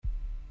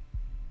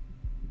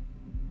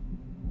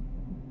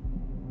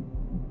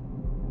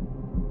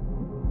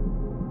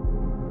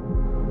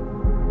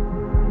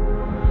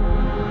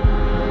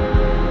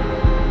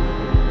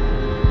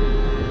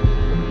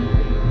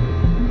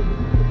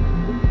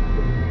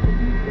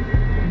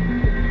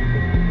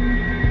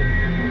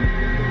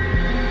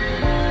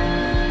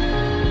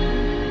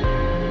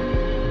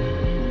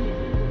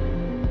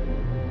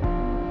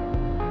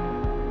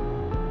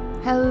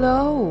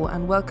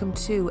and welcome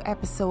to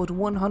episode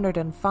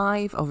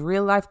 105 of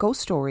Real Life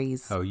Ghost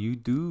Stories. How you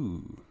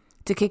do?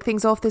 To kick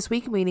things off this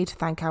week, we need to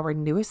thank our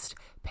newest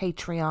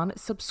Patreon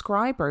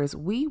subscribers.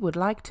 We would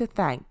like to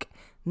thank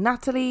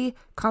Natalie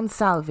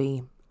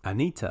Consalvi,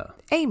 Anita,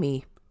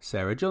 Amy,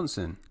 Sarah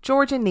Johnson,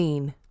 Georgia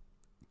Neen,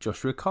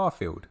 Joshua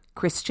Carfield,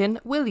 Christian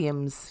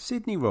Williams,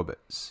 Sydney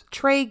Roberts,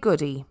 Trey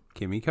Goody,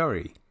 Kimmy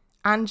Curry,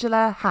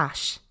 Angela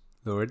Hash,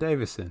 Laura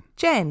Davison,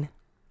 Jen,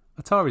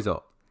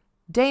 Atarizot,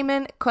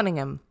 Damon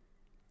Cunningham,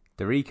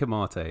 Darika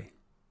Marte,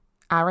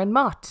 Aaron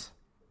Mott,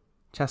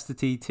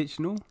 Chastity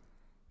Tichenall,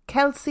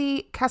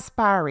 Kelsey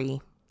Kaspari,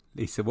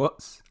 Lisa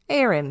Watts,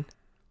 Aaron,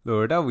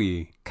 Laura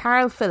W,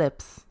 Carl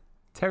Phillips,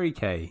 Terry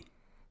K,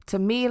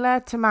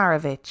 Tamila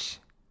Tamarovich.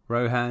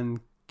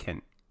 Rohan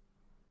Kent.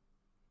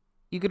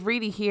 You could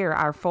really hear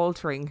our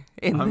faltering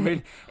in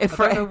I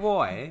don't know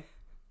why.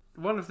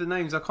 One of the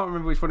names, I can't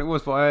remember which one it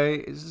was, but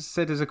I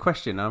said as a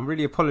question. I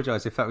really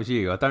apologise if that was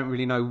you. I don't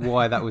really know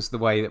why that was the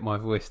way that my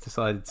voice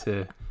decided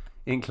to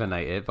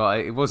inclinate it, but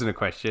it wasn't a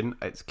question.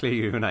 It's clearly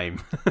your name.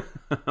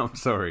 I'm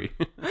sorry.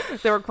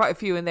 There were quite a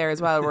few in there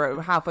as well.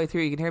 We're halfway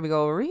through. You can hear me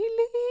go,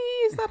 really?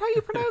 Is that how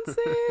you pronounce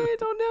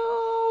it?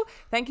 Oh no.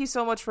 Thank you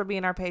so much for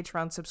being our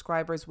Patreon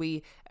subscribers.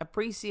 We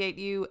appreciate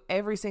you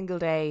every single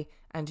day,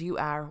 and you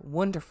are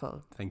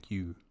wonderful. Thank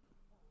you.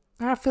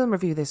 Our film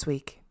review this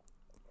week.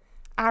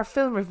 Our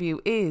film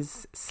review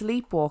is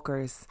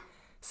Sleepwalkers.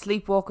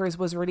 Sleepwalkers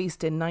was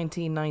released in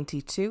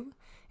 1992.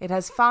 It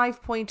has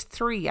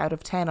 5.3 out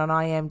of 10 on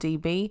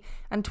IMDb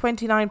and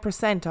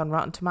 29% on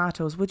Rotten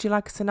Tomatoes. Would you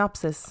like a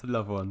synopsis? I'd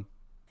love one.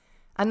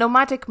 A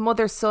nomadic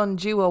mother-son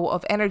duo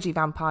of energy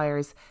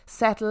vampires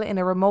settle in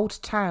a remote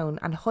town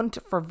and hunt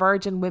for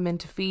virgin women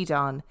to feed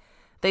on.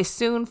 They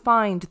soon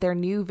find their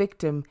new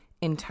victim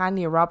in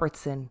Tanya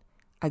Robertson,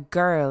 a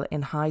girl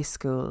in high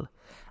school.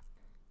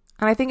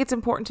 And I think it's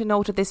important to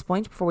note at this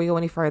point, before we go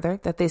any further,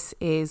 that this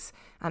is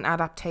an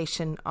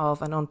adaptation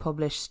of an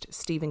unpublished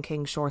Stephen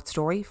King short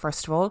story,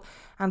 first of all.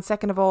 And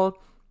second of all,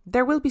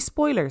 there will be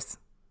spoilers.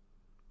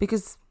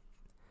 Because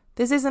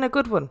this isn't a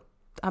good one.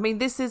 I mean,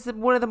 this is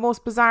one of the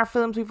most bizarre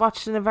films we've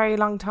watched in a very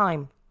long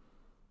time.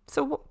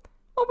 So, what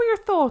were your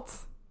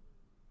thoughts?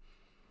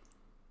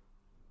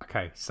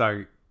 Okay,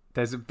 so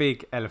there's a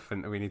big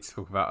elephant that we need to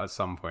talk about at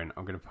some point.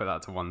 I'm going to put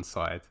that to one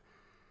side.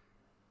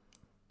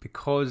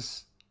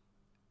 Because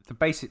the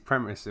basic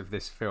premise of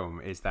this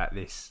film is that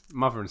this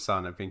mother and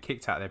son have been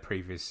kicked out of their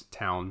previous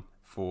town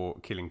for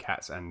killing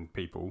cats and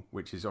people,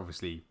 which is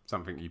obviously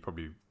something you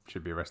probably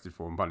should be arrested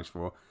for and punished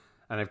for.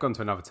 And they've gone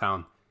to another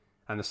town.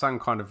 And the son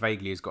kind of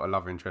vaguely has got a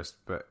love interest,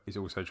 but is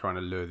also trying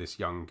to lure this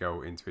young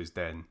girl into his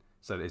den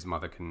so that his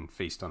mother can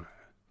feast on her.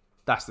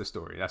 That's the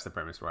story. That's the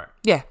premise, right?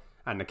 Yeah.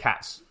 And the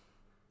cats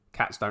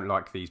don't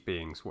like these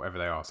beings, whatever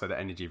they are. So the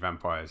energy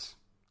vampires,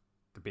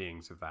 the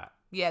beings of that.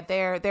 Yeah,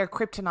 their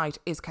kryptonite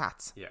is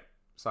cats. Yeah.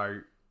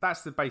 So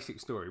that's the basic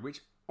story,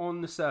 which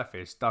on the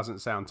surface doesn't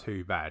sound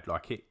too bad.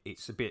 Like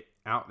it's a bit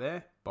out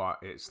there, but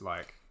it's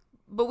like...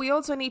 But we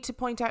also need to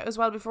point out as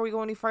well, before we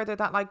go any further,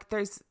 that like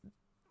there's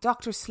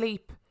Dr.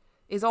 Sleep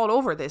is all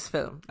over this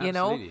film, you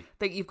Absolutely. know,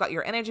 that you've got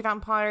your energy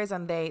vampires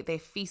and they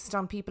feast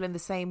on people in the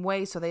same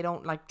way, so they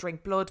don't like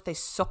drink blood, they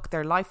suck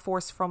their life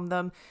force from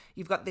them.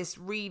 You've got this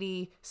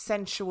really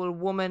sensual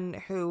woman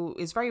who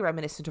is very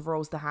reminiscent of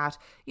Rose the Hat,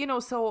 you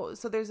know, so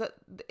there's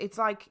it's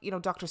like, you know,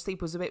 Dr.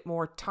 Sleep was a bit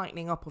more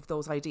tightening up of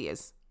those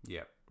ideas.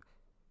 Yeah.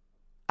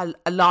 A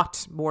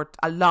lot more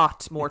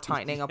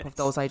tightening up of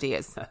those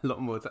ideas. A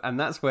lot more. And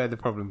that's where the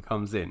problem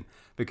comes in,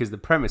 because the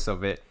premise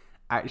of it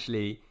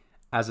actually,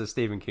 as a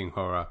Stephen King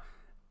horror,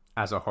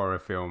 as a horror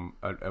film,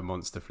 a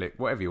monster flick,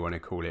 whatever you want to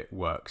call it,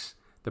 works.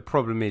 The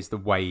problem is the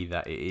way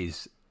that it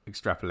is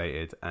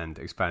extrapolated and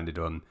expanded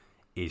on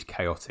is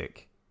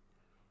chaotic.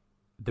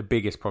 The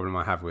biggest problem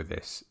I have with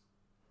this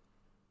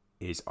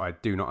is I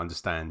do not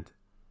understand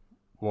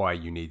why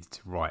you needed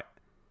to write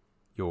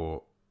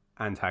your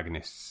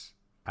antagonists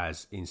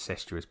as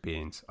incestuous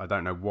beings. I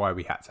don't know why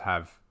we had to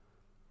have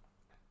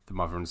the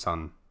mother and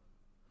son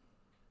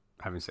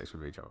having sex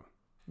with each other.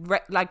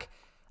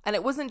 And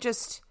it wasn't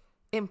just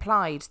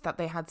implied that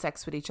they had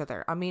sex with each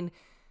other. I mean,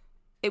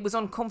 it was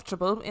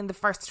uncomfortable in the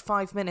first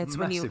 5 minutes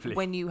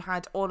when you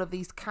had all of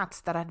these cats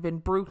that had been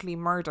brutally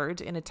murdered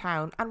in a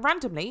town, and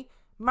randomly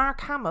Mark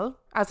Hamill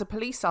as a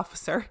police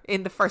officer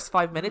in the first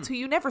 5 minutes, who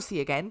you never see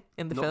again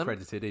in the film. Not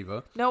credited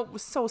either. No, it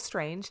was so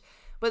strange.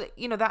 But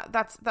you know,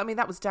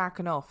 that was dark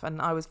enough,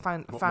 and I was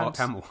found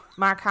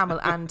Mark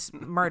Hamill and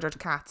murdered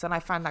cats, and I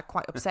found that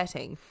quite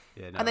upsetting.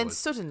 Yeah, and then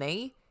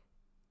suddenly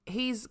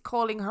he's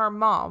calling her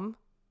mom,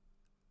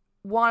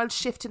 wild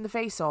shifting the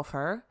face off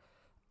her,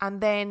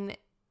 and then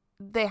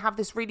they have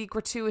this really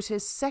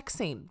gratuitous sex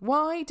scene.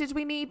 Why did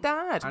we need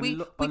that?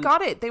 We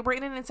got it. They were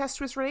in an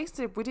incestuous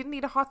relationship. We didn't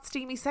need a hot,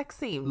 steamy sex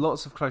scene.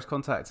 Lots of close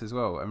contact as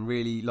well, and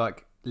really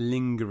like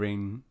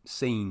lingering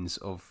scenes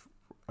of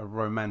a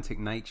romantic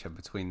nature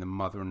between the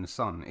mother and the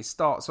son. It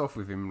starts off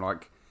with him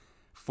like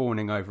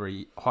fawning over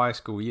a high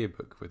school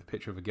yearbook with a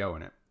picture of a girl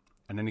in it,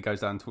 and then he goes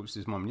down and talks to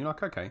his mum, and you're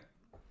like, okay.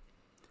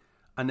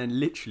 And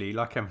then literally,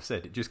 like Emma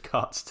said, it just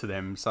cuts to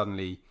them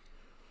suddenly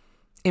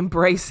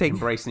embracing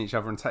each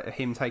other and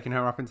him taking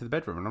her up into the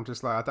bedroom. And I'm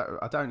just like,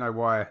 I don't know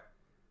why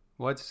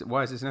is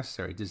this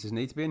necessary? Does this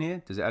need to be in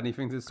here? Does it add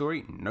anything to the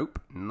story?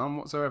 Nope, none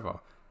whatsoever.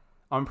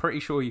 I'm pretty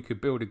sure you could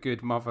build a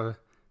good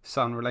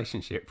mother-son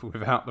relationship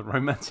without the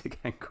romantic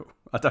angle.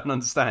 I don't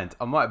understand.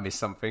 I might have missed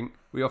something.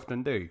 We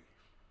often do.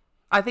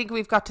 I think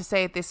we've got to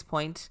say at this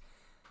point,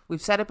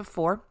 we've said it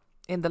before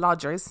in The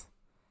Lodgers,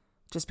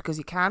 just because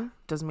you can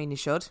doesn't mean you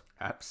should.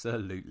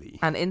 Absolutely.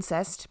 And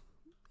incest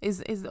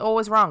is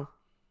always wrong.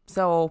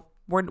 So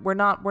we're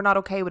not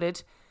okay with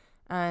it,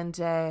 and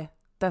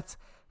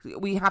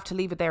we have to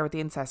leave it there with the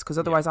incest, because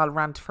otherwise I'll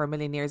rant for a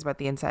million years about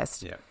the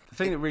incest. Yeah. The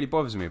thing that really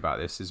bothers me about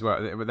this as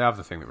well, the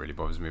other thing that really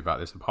bothers me about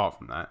this, apart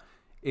from that,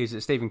 is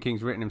that Stephen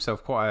King's written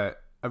himself quite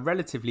a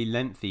relatively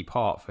lengthy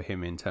part for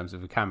him in terms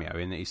of a cameo,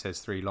 in that he says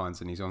 3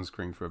 lines and he's on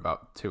screen for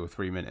about 2 or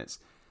 3 minutes,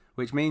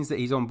 which means that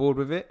he's on board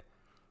with it.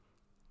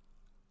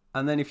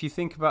 And then if you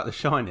think about The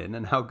Shining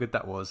and how good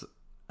that was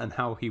and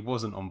how he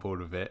wasn't on board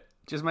with it,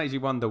 it just makes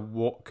you wonder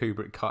what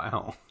Kubrick cut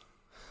out.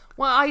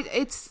 Well,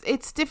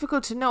 it's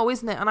difficult to know,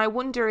 isn't it? And I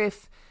wonder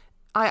if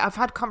I've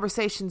had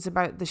conversations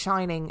about The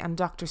Shining and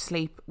Dr.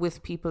 Sleep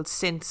with people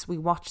since we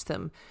watched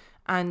them,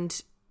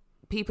 and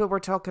people were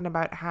talking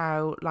about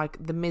how, like,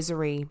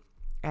 Misery,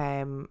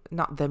 The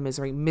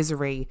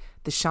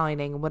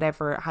Shining,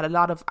 whatever, had a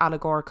lot of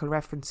allegorical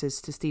references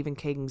to Stephen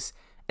King's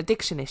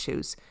addiction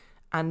issues,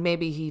 and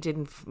maybe he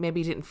didn't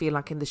feel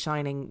like in The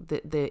Shining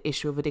the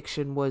issue of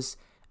addiction was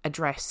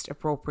addressed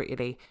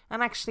appropriately.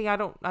 And actually, I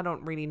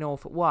don't really know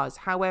if it was.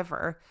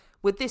 However,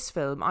 with this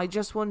film, I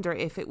just wonder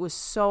if it was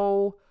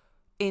so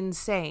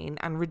insane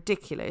and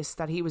ridiculous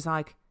that he was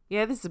like,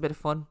 yeah, this is a bit of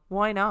fun,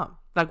 why not?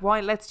 Like, why,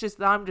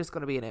 I'm just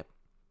going to be in it.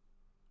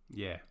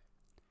 Yeah.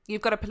 You've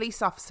got a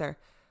police officer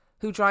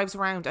who drives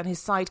around and his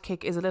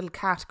sidekick is a little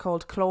cat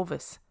called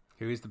Clovis,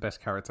 who is the best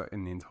character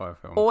in the entire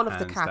film. All of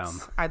the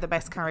cats are the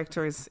best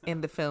characters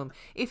in the film.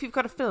 If you've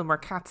got a film where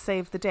cats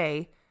save the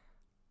day,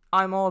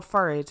 I'm all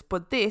for it.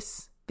 But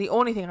the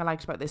only thing I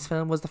liked about this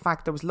film was the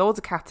fact there was loads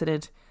of cats in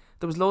it.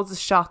 There was loads of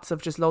shots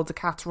of just loads of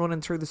cats running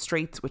through the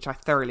streets, which I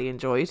thoroughly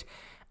enjoyed.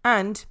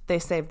 And they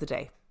saved the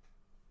day.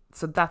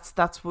 So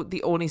that's what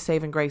the only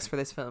saving grace for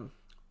this film.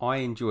 I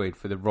enjoyed,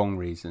 for the wrong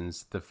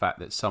reasons, the fact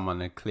that someone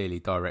had clearly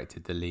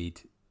directed the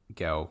lead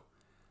girl,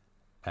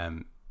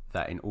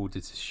 that in order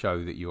to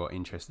show that you are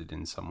interested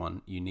in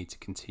someone, you need to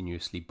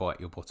continuously bite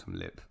your bottom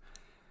lip.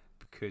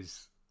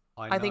 Because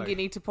I think you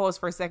need to pause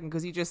for a second,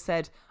 because you just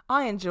said,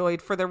 I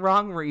enjoyed, for the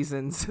wrong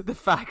reasons, the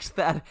fact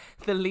that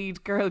the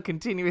lead girl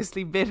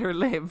continuously bit her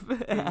lip.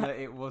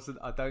 It wasn't,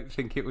 I don't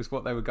think it was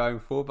what they were going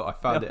for, but I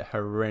found it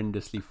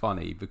horrendously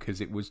funny,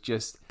 because it was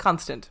just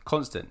constant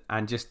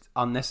and just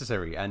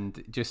unnecessary,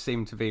 and just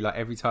seemed to be like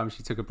every time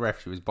she took a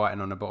breath she was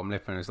biting on her bottom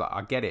lip, and it was like,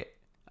 I get it,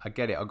 I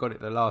got it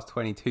the last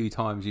 22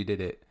 times you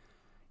did it.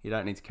 You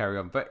don't need to carry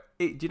on. But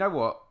do you know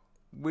what?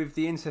 With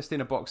the incest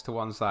in a box to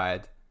one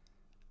side,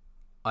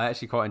 I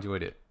actually quite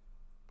enjoyed it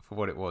for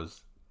what it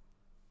was,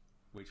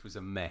 which was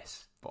a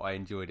mess. But I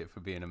enjoyed it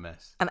for being a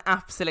mess. An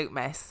absolute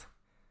mess.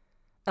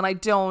 And I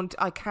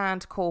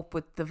can't cope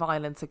with the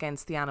violence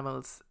against the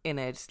animals in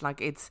it. Like,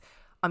 it's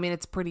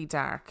pretty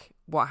dark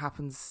what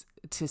happens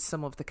to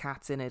some of the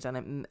cats in it,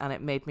 and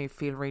it made me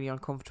feel really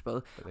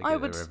uncomfortable. But they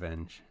get their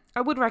revenge. I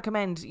would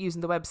recommend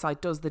using the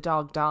website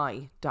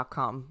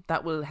doesthedogdie.com.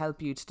 That will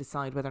help you to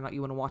decide whether or not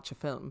you want to watch a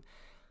film.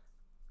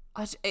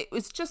 It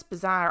was just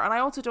bizarre. And I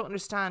also don't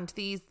understand,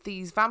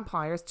 these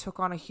vampires took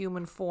on a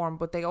human form,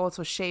 but they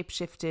also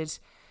shape-shifted,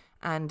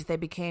 and they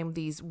became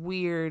these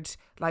weird,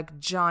 like,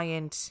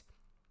 giant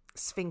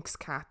sphinx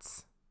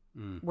cats,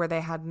 where they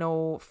had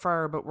no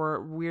fur but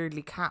were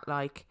weirdly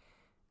cat-like.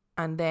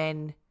 And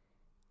then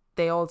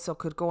they also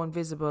could go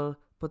invisible,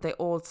 but they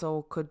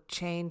also could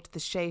change the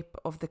shape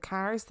of the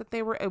cars that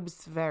they were. It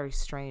was very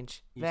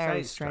strange.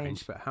 Very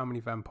strange. But how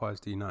many vampires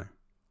do you know?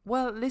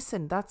 Well,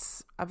 listen,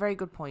 that's a very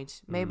good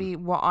point. Maybe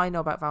what I know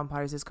about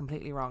vampires is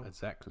completely wrong.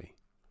 Exactly.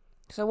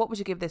 So what would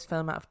you give this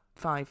film out of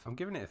 5? I'm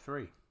giving it a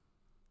 3.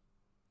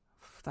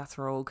 That's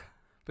rogue.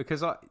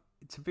 Because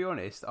to be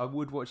honest, I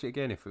would watch it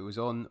again if it was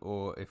on,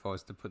 or if I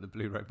was to put the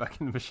Blu-ray back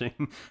in the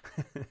machine.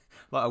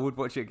 Like, I would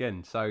watch it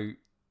again. So,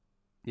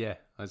 yeah,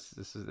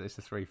 it's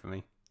a 3 for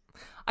me.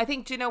 I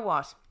think, do you know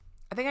what?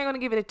 I think I'm going to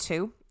give it a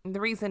 2. And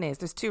the reason is,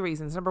 there's 2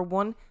 reasons. Number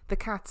 1, the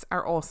cats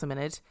are awesome in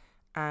it,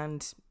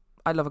 and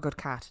I love a good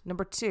cat.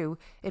 Number 2,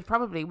 it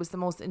probably was the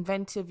most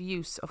inventive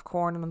use of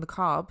corn on the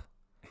cob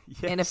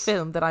in a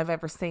film that I've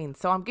ever seen.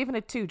 So I'm giving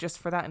it 2 just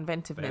for that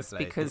inventiveness,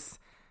 because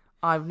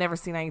I've never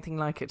seen anything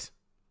like it.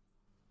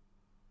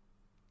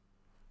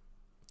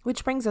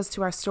 Which brings us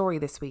to our story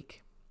this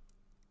week.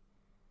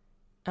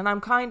 And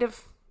I'm kind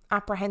of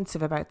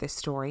apprehensive about this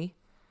story,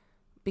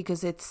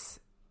 because it's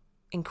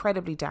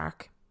incredibly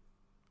dark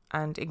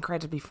and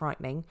incredibly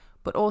frightening,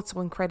 but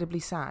also incredibly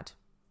sad.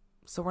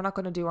 So we're not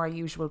going to do our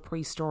usual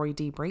pre-story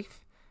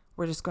debrief.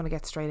 We're just going to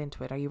get straight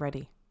into it. Are you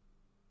ready?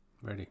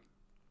 Ready.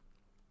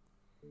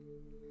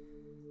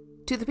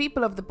 To the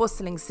people of the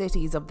bustling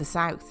cities of the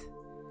south,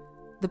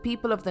 The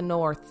people of the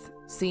north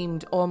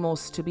seemed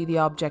almost to be the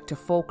object of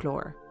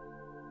folklore.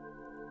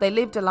 They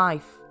lived a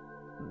life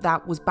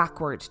that was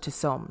backward to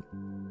some.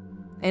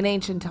 In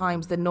ancient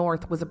times, the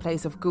north was a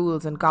place of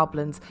ghouls and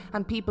goblins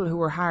and people who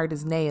were hard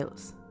as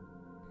nails.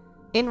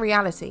 In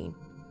reality,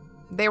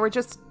 they were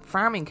just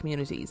farming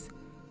communities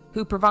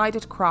who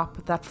provided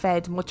crop that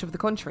fed much of the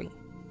country.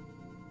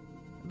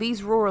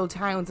 These rural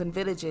towns and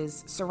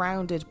villages,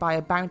 surrounded by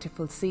a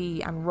bountiful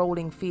sea and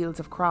rolling fields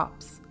of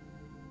crops,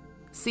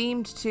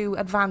 seemed to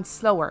advance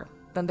slower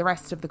than the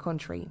rest of the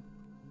country,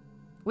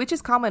 which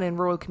is common in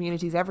rural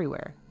communities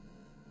everywhere.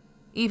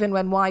 Even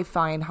when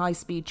Wi-Fi and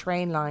high-speed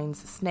train lines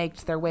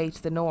snaked their way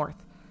to the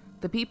north,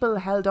 the people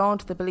held on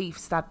to the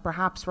beliefs that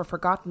perhaps were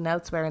forgotten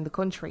elsewhere in the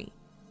country.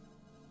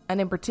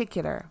 And in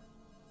particular,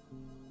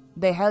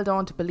 they held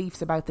on to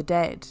beliefs about the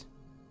dead.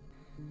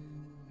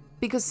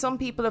 Because some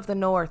people of the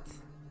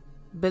north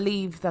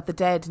believe that the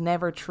dead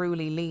never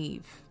truly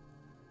leave,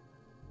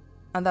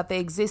 and that they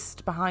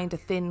exist behind a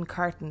thin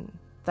curtain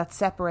that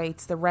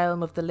separates the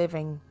realm of the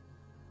living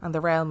and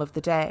the realm of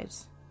the dead.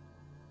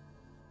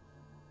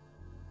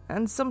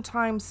 And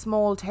sometimes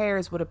small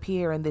tears would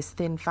appear in this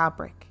thin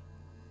fabric,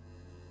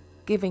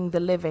 giving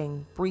the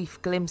living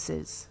brief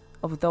glimpses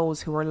of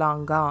those who were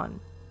long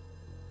gone.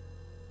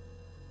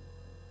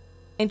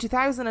 In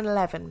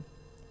 2011,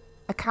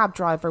 a cab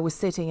driver was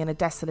sitting in a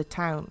desolate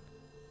town.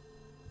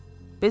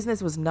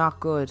 Business was not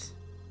good,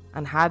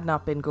 and had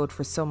not been good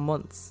for some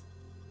months.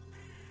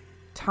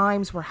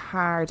 Times were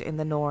hard in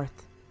the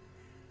north,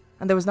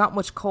 and there was not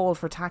much call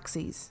for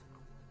taxis.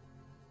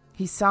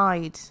 He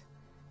sighed,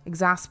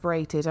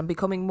 exasperated and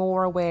becoming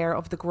more aware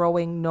of the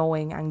growing,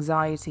 gnawing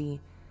anxiety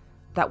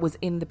that was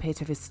in the pit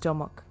of his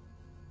stomach.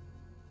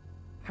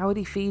 How would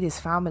he feed his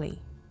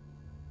family?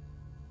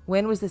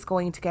 When was this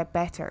going to get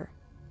better?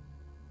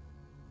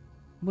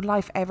 Would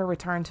life ever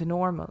return to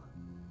normal?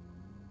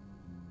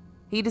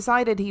 He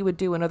decided he would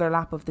do another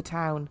lap of the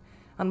town,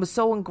 and was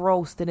so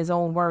engrossed in his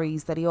own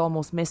worries that he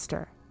almost missed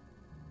her.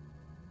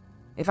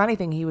 If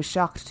anything, he was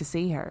shocked to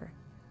see her.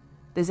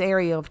 This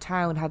area of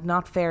town had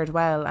not fared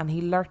well, and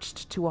he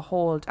lurched to a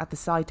halt at the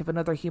sight of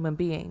another human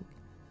being.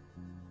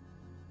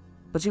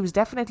 But she was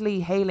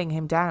definitely hailing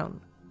him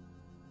down,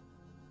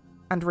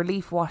 and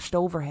relief washed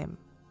over him.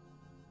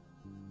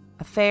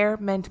 A fare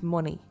meant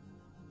money.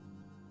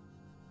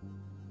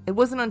 It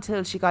wasn't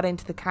until she got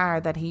into the car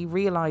that he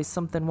realised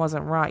something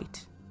wasn't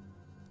right.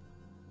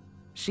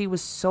 She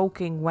was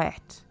soaking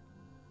wet,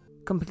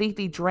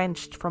 completely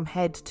drenched from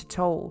head to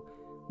toe,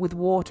 with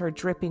water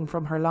dripping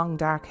from her long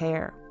dark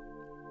hair.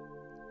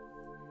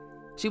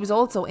 She was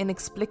also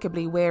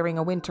inexplicably wearing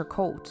a winter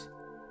coat,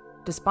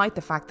 despite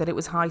the fact that it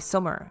was high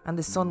summer and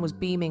the sun was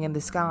beaming in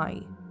the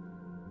sky.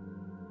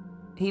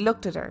 He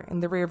looked at her in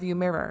the rearview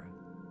mirror.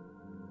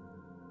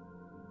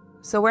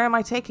 "So where am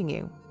I taking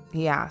you?"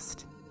 he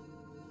asked.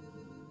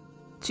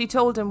 She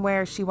told him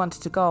where she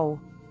wanted to go,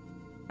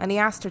 and he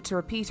asked her to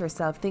repeat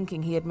herself,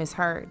 thinking he had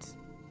misheard.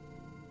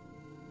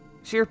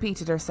 She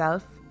repeated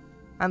herself,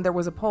 and there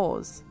was a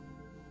pause.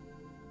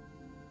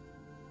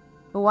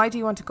 "But why do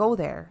you want to go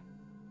there?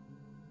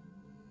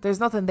 There's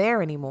nothing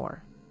there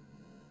anymore,"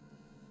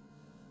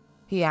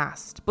 he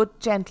asked, but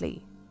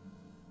gently,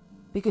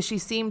 because she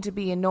seemed to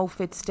be in no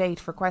fit state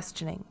for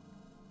questioning.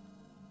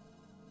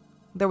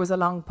 There was a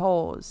long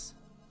pause.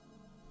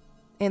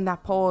 In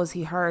that pause,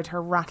 he heard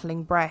her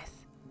rattling breath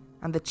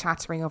and the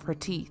chattering of her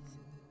teeth.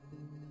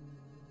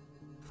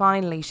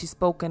 Finally, she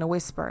spoke in a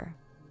whisper.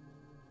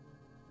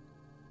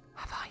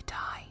 "Have I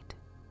died?"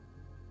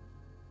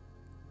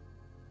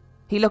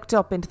 He looked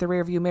up into the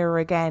rearview mirror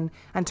again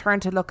and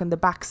turned to look in the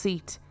back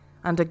seat,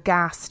 and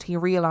aghast he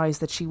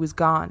realised that she was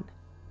gone.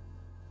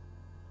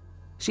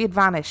 She had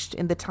vanished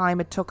in the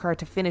time it took her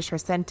to finish her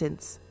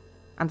sentence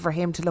and for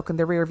him to look in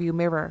the rearview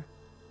mirror.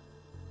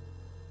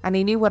 And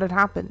he knew what had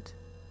happened.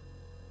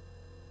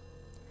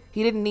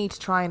 He didn't need to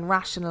try and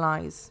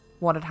rationalise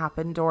what had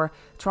happened or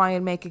try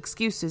and make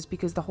excuses,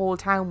 because the whole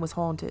town was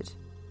haunted.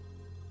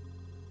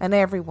 And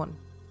everyone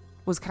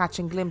was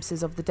catching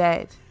glimpses of the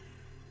dead.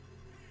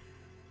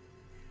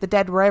 The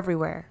dead were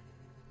everywhere.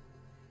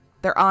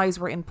 Their eyes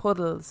were in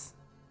puddles,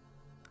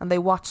 and they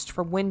watched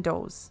from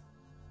windows.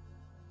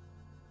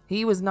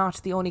 He was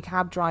not the only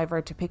cab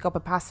driver to pick up a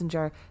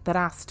passenger that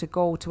asked to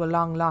go to a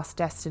long-lost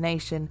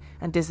destination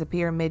and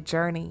disappear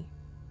mid-journey.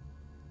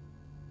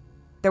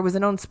 There was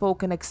an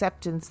unspoken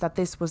acceptance that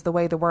this was the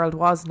way the world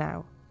was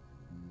now,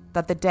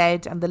 that the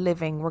dead and the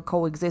living were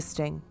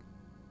coexisting,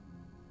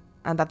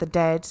 and that the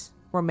dead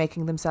were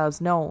making themselves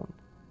known.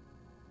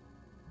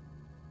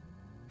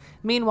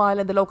 Meanwhile,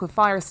 in the local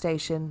fire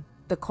station,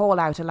 the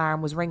call-out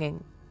alarm was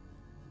ringing.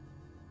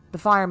 The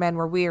firemen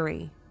were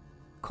weary.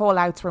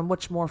 Call-outs were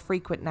much more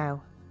frequent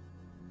now.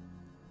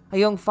 A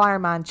young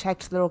fireman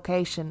checked the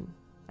location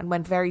and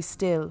went very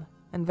still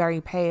and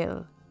very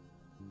pale.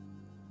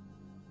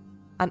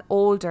 An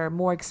older,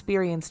 more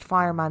experienced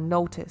fireman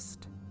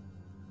noticed.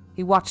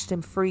 He watched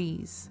him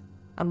freeze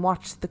and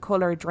watched the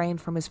colour drain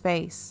from his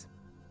face.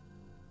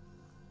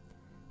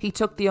 He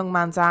took the young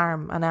man's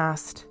arm and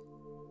asked,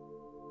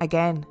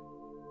 "Again?"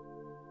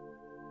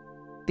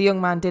 The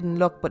young man didn't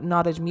look but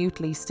nodded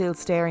mutely, still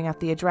staring at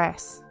the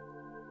address.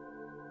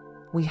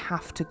 "We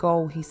have to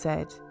go," he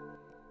said.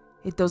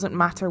 "It doesn't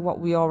matter what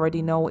we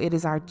already know, it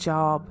is our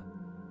job.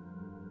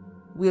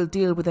 We'll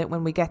deal with it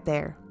when we get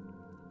there."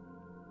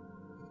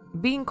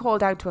 Being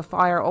called out to a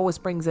fire always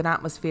brings an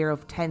atmosphere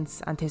of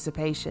tense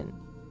anticipation.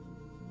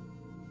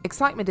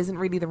 Excitement isn't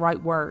really the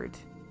right word,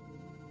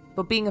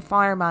 but being a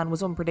fireman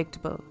was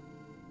unpredictable.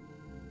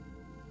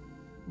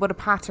 But a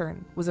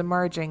pattern was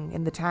emerging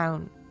in the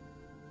town.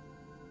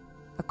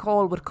 A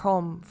call would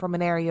come from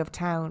an area of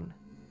town.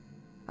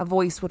 A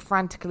voice would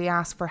frantically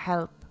ask for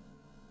help.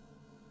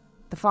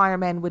 The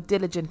firemen would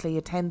diligently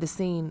attend the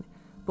scene,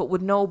 but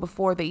would know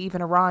before they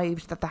even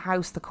arrived that the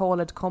house the call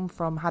had come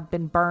from had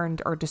been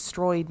burned or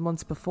destroyed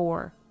months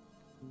before.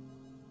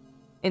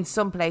 In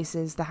some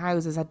places, the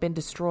houses had been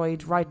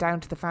destroyed right down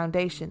to the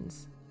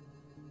foundations.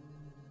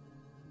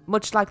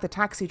 Much like the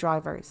taxi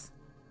drivers,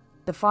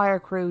 the fire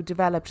crew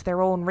developed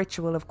their own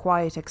ritual of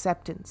quiet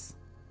acceptance.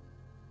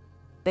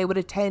 They would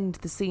attend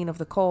the scene of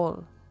the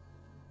call.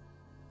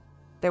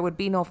 There would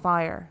be no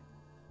fire.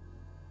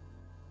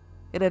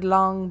 It had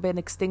long been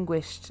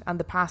extinguished, and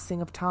the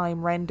passing of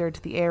time rendered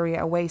the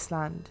area a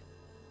wasteland.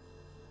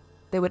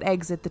 They would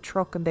exit the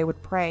truck and they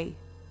would pray.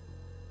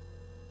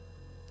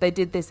 They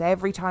did this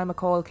every time a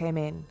call came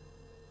in,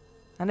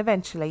 and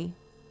eventually,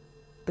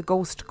 the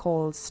ghost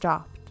calls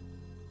stopped.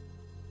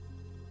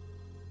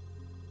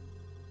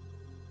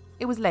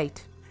 It was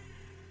late.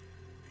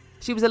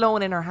 She was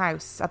alone in her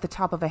house at the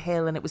top of a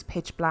hill, and it was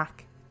pitch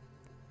black.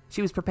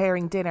 She was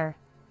preparing dinner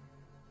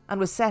and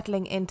was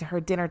settling into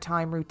her dinner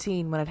time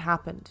routine when it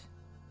happened.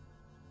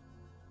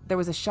 There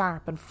was a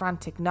sharp and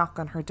frantic knock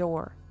on her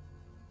door.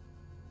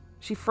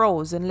 She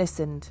froze and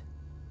listened.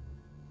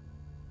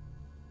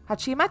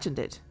 Had she imagined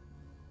it?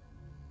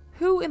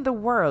 Who in the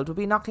world would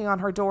be knocking on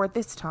her door at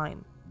this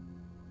time?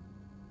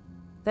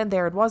 Then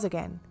there it was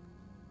again,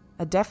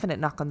 a definite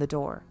knock on the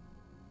door.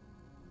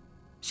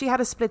 She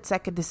had a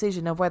split-second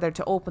decision of whether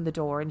to open the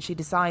door, and she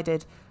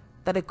decided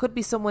that it could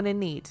be someone in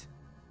need.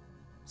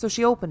 So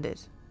she opened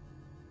it.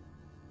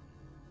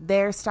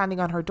 There, standing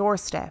on her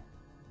doorstep,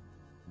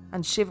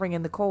 and shivering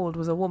in the cold,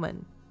 was a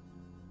woman.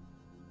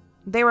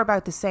 They were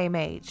about the same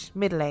age,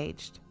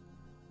 middle-aged.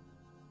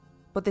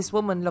 But this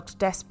woman looked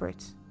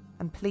desperate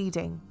and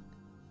pleading.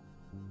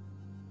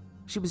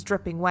 She was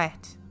dripping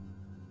wet.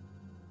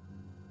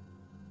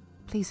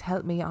 "Please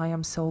help me, I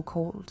am so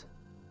cold."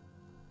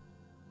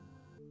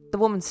 The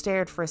woman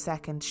stared for a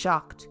second,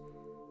 shocked,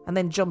 and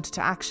then jumped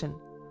to action.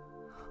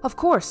 Of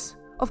course,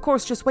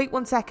 just wait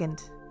 1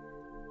 second."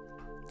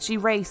 She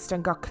raced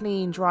and got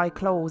clean, dry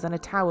clothes and a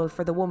towel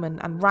for the woman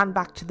and ran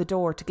back to the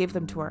door to give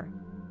them to her.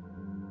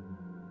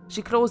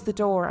 She closed the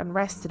door and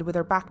rested with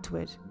her back to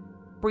it,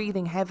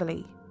 breathing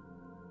heavily.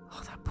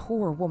 Oh, that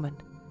poor woman.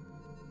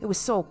 It was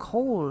so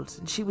cold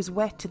and she was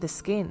wet to the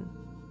skin.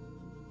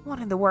 What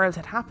in the world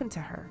had happened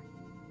to her?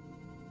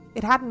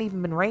 It hadn't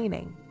even been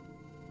raining.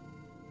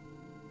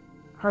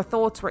 Her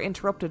thoughts were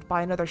interrupted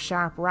by another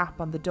sharp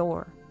rap on the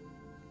door.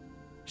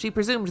 She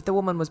presumed the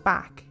woman was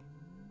back.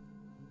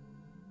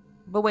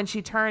 But when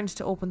she turned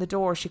to open the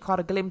door, she caught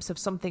a glimpse of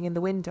something in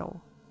the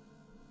window.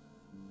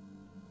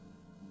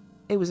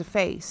 It was a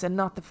face, and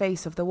not the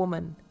face of the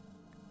woman.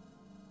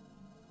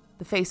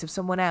 The face of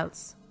someone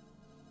else.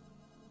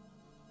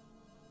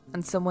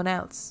 And someone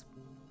else.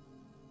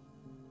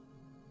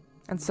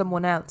 And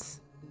someone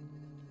else.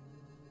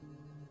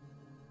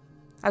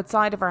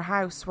 Outside of her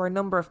house were a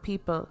number of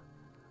people,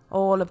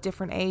 all of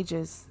different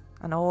ages,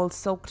 and all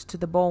soaked to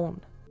the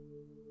bone.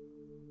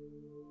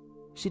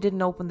 She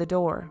didn't open the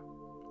door.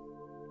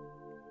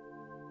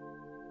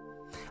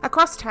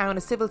 Across town,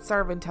 a civil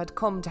servant had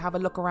come to have a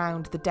look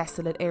around the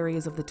desolate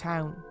areas of the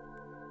town.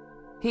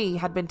 He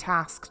had been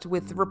tasked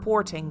with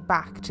reporting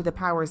back to the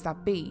powers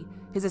that be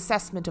his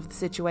assessment of the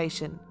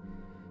situation,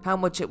 how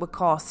much it would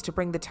cost to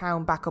bring the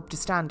town back up to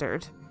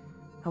standard,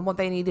 and what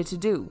they needed to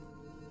do.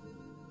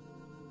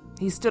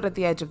 He stood at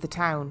the edge of the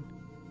town.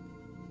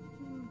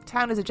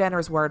 Town is a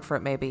generous word for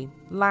it, maybe.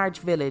 Large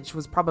village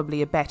was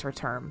probably a better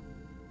term.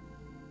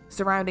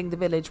 Surrounding the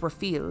village were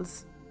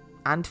fields,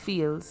 and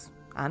fields,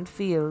 and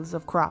fields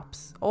of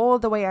crops, all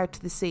the way out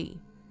to the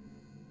sea.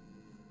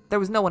 There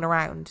was no one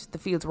around. The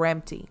fields were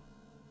empty.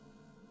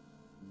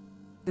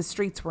 The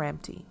streets were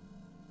empty.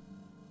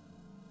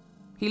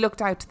 He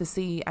looked out to the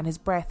sea, and his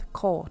breath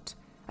caught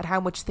at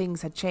how much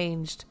things had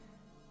changed,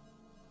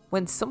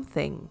 when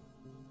something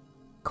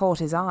caught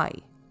his eye.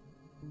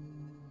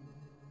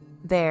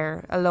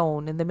 There,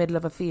 alone in the middle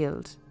of a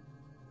field,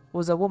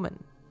 was a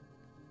woman.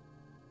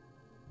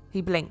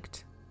 He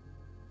blinked.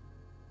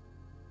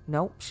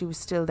 No, she was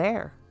still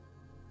there.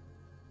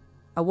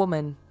 A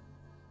woman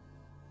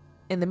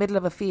in the middle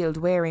of a field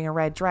wearing a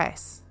red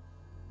dress.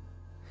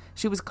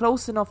 She was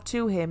close enough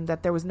to him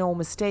that there was no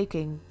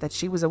mistaking that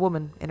she was a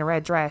woman in a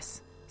red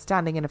dress,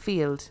 standing in a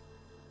field.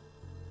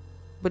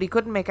 But he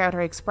couldn't make out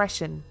her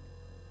expression,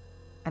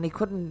 and he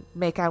couldn't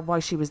make out why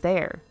she was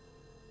there.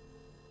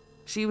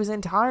 She was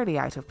entirely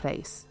out of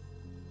place.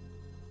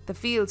 The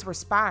fields were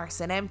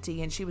sparse and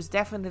empty, and she was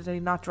definitely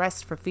not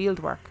dressed for field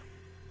work.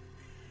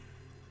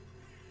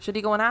 Should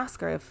he go and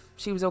ask her if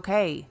she was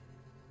okay?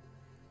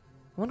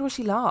 I wonder was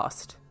she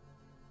lost?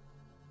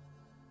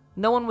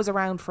 No one was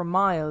around for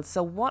miles,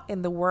 so what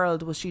in the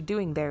world was she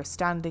doing there,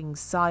 standing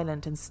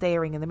silent and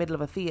staring in the middle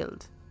of a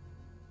field?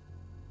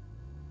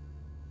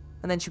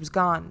 And then she was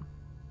gone.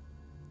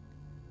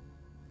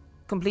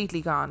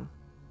 Completely gone.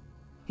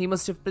 He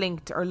must have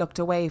blinked or looked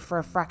away for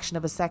a fraction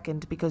of a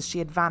second because she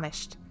had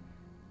vanished,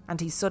 and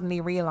he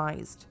suddenly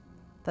realised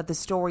that the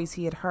stories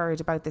he had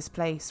heard about this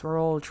place were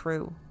all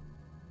true.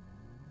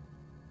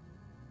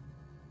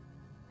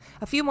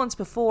 A few months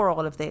before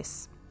all of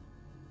this,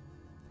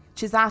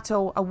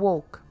 Chisato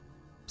awoke,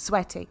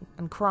 sweating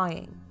and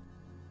crying.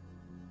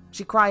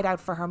 She cried out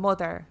for her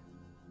mother.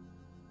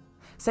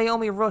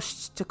 Sayomi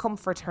rushed to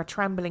comfort her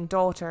trembling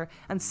daughter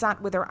and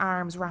sat with her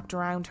arms wrapped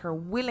around her,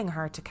 willing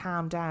her to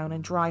calm down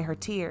and dry her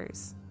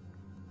tears.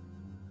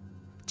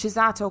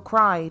 Chisato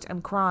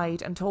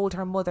cried and told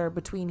her mother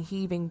between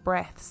heaving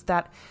breaths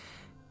that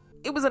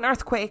it was an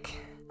earthquake,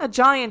 a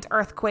giant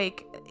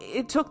earthquake.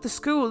 It took the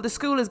school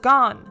is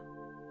gone.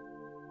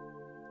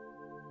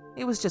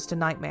 It was just a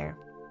nightmare.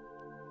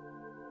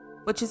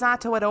 But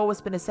Chisato had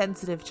always been a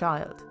sensitive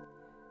child.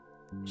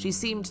 She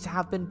seemed to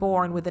have been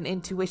born with an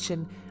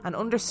intuition and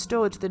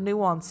understood the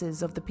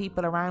nuances of the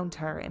people around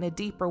her in a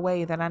deeper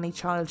way than any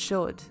child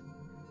should.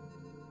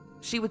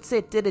 She would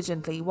sit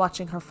diligently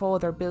watching her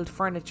father build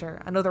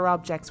furniture and other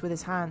objects with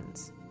his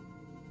hands.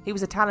 He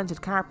was a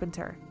talented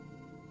carpenter.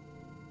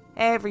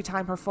 Every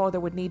time her father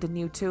would need a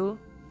new tool,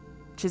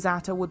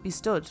 Chisato would be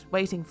stood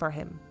waiting for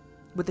him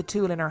with the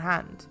tool in her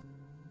hand.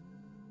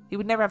 He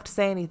would never have to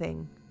say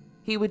anything.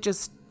 He would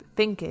just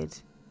think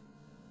it,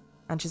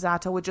 and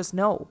Chisato would just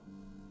know.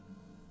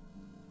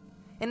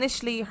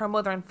 Initially, her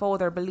mother and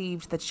father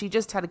believed that she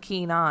just had a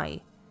keen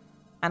eye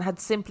and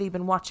had simply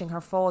been watching her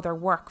father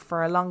work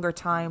for a longer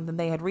time than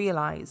they had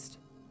realised.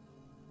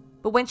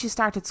 But when she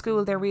started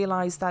school, they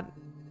realised that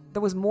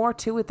there was more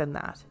to it than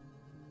that.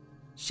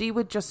 She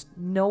would just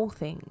know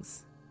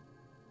things.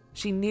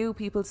 She knew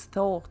people's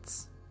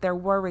thoughts, their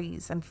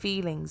worries and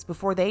feelings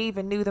before they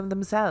even knew them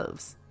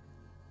themselves.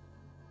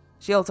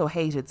 She also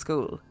hated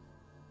school,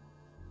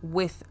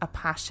 with a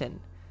passion.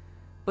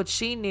 But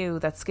she knew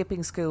that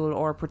skipping school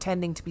or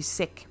pretending to be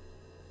sick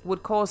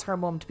would cause her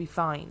mum to be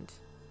fined.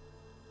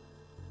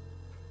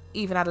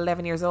 Even at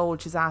 11 years old,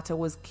 Chisato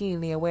was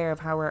keenly aware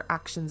of how her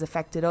actions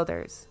affected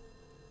others.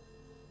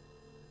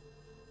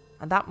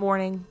 And that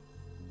morning,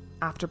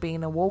 after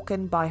being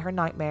awoken by her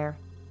nightmare,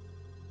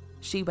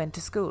 she went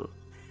to school.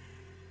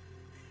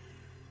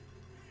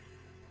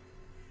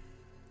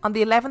 On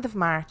the 11th of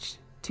March,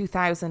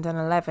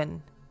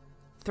 2011,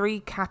 3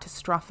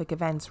 catastrophic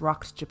events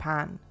rocked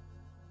Japan.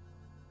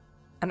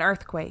 An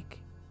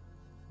earthquake,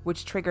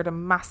 which triggered a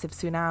massive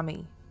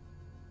tsunami,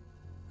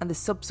 and the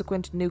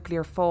subsequent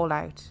nuclear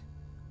fallout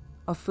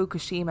of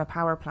Fukushima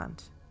power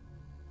plant.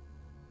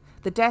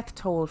 The death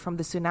toll from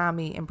the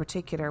tsunami in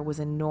particular was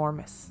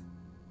enormous.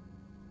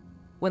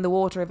 When the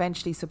water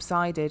eventually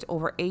subsided,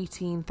 over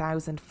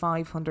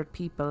 18,500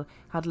 people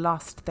had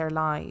lost their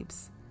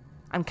lives,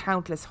 and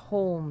countless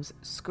homes,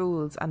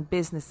 schools and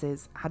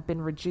businesses had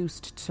been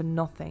reduced to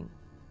nothing.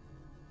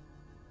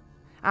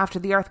 After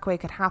the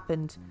earthquake had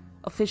happened,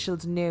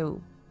 officials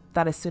knew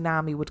that a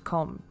tsunami would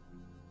come,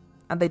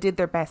 and they did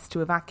their best to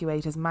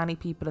evacuate as many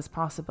people as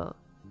possible,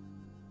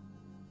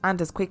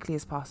 and as quickly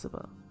as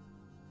possible.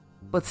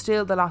 But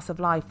still, the loss of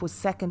life was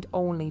second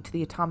only to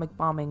the atomic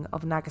bombing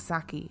of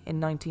Nagasaki in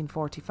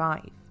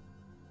 1945.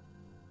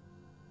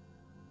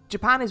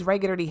 Japan is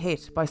regularly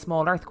hit by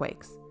small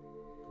earthquakes,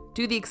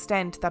 to the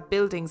extent that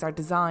buildings are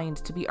designed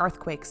to be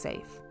earthquake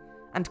safe,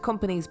 and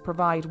companies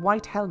provide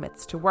white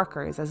helmets to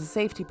workers as a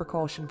safety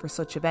precaution for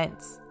such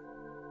events.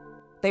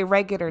 They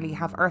regularly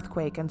have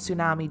earthquake and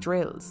tsunami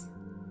drills.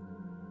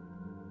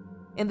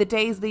 In the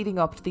days leading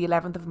up to the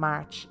 11th of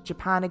March,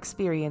 Japan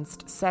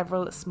experienced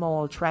several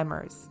small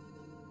tremors.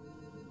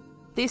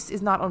 This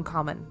is not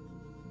uncommon,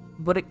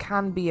 but it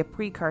can be a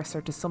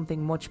precursor to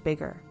something much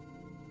bigger.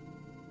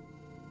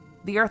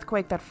 The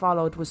earthquake that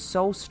followed was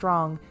so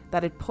strong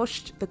that it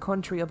pushed the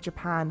country of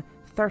Japan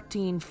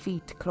 13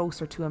 feet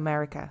closer to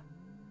America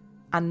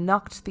and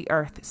knocked the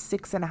earth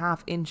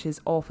 6.5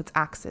 inches off its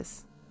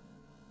axis.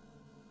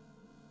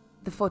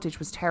 The footage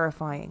was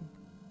terrifying.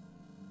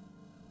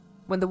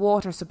 When the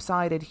water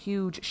subsided,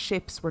 huge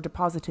ships were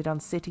deposited on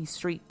city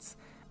streets,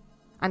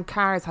 and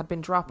cars had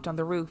been dropped on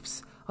the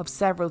roofs of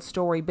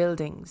several-storey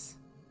buildings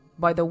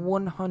by the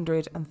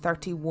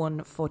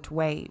 131-foot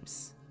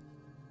waves.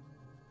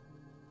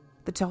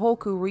 The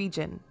Tohoku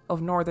region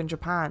of northern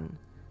Japan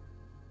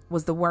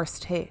was the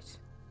worst hit.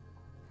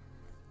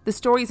 The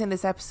stories in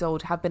this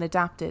episode have been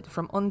adapted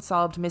from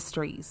Unsolved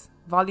Mysteries,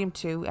 Volume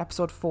 2,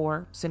 Episode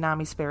 4,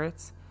 Tsunami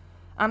Spirits,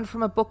 and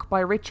from a book by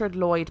Richard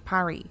Lloyd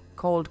Parry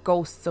called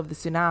Ghosts of the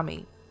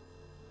Tsunami.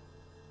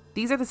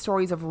 These are the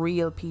stories of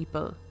real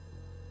people.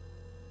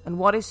 And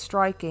what is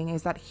striking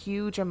is that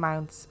huge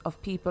amounts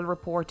of people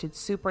reported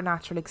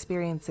supernatural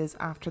experiences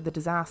after the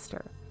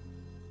disaster.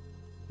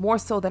 more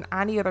so than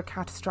any other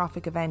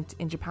catastrophic event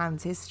in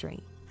Japan's history.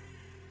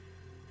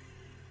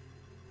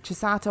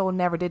 Chisato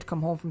never did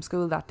come home from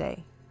school that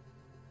day.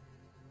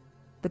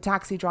 The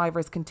taxi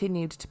drivers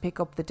continued to pick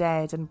up the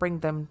dead and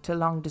bring them to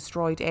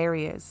long-destroyed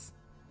areas.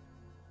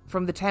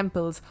 From the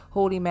temples,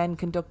 holy men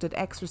conducted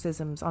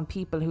exorcisms on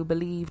people who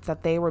believed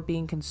that they were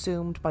being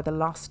consumed by the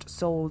lost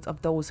souls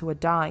of those who had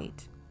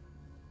died.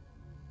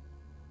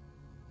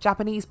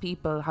 Japanese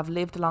people have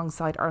lived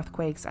alongside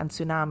earthquakes and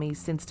tsunamis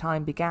since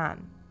time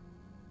began.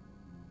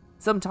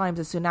 Sometimes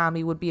a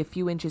tsunami would be a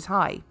few inches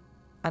high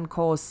and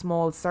cause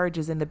small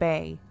surges in the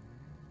bay.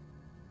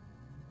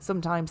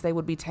 Sometimes they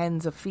would be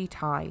tens of feet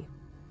high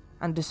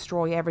and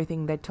destroy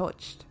everything they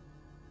touched.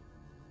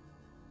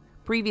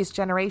 Previous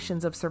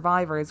generations of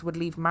survivors would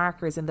leave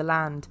markers in the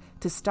land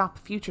to stop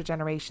future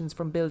generations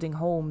from building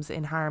homes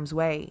in harm's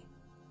way.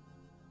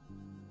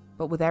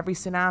 But with every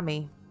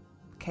tsunami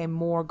came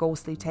more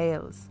ghostly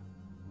tales.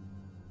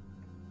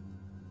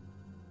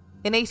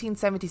 In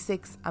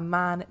 1876, a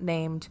man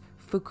named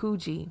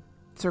Fukuji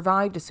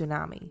survived a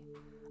tsunami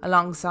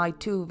alongside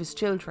 2 of his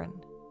children.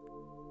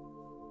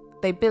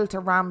 They built a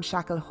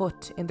ramshackle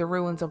hut in the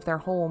ruins of their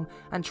home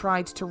and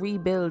tried to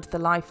rebuild the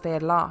life they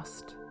had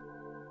lost.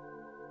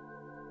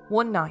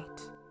 One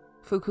night,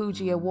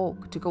 Fukuji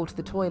awoke to go to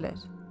the toilet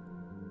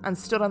and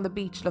stood on the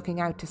beach looking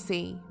out to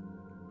sea.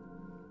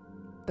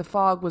 The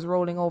fog was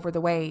rolling over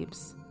the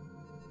waves,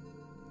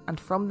 and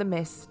from the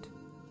mist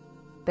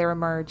there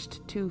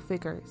emerged 2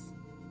 figures.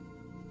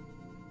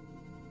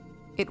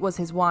 It was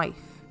his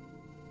wife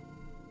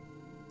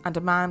and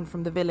a man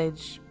from the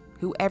village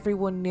who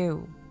everyone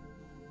knew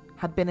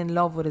had been in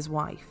love with his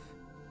wife,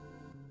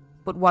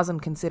 but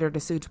wasn't considered a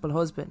suitable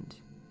husband.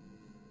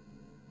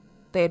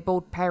 They had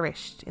both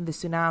perished in the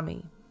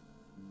tsunami.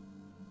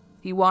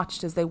 He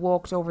watched as they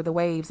walked over the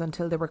waves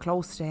until they were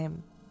close to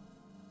him.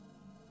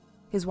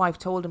 His wife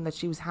told him that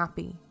she was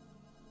happy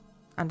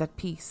and at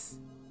peace.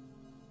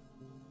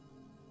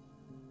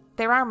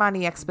 There are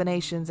many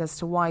explanations as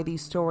to why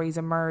these stories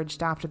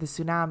emerged after the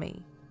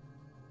tsunami.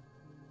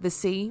 The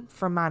sea,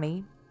 for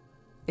many,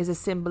 is a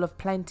symbol of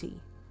plenty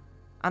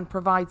and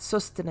provides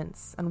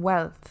sustenance and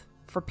wealth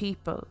for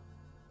people,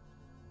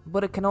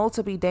 but it can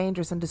also be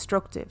dangerous and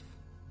destructive.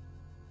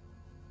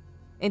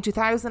 In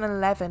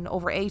 2011,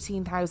 over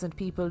 18,000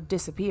 people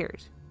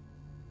disappeared,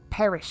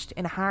 perished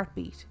in a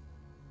heartbeat,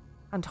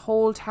 and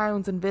whole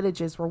towns and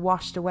villages were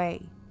washed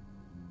away.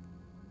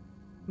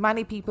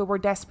 Many people were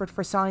desperate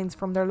for signs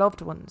from their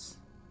loved ones.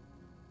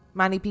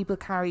 Many people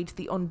carried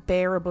the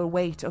unbearable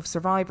weight of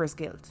survivor's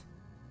guilt.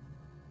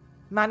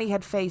 Many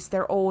had faced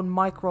their own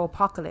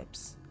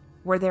micro-apocalypse,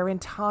 where their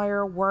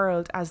entire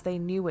world as they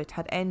knew it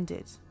had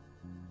ended.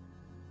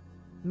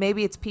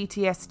 Maybe it's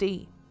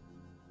PTSD.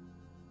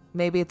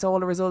 Maybe it's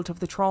all a result of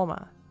the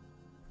trauma.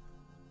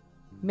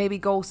 Maybe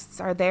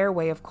ghosts are their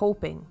way of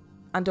coping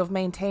and of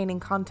maintaining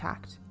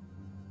contact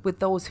with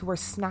those who were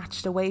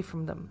snatched away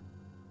from them.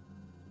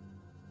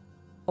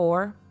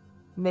 Or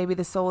maybe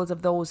the souls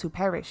of those who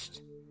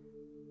perished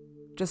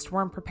just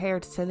weren't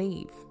prepared to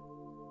leave.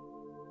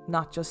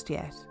 Not just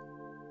yet.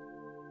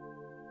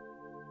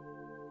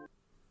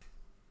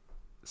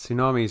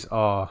 Tsunamis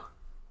are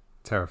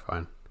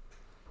terrifying.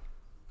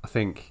 I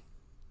think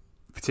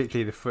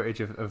particularly the footage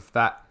of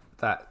the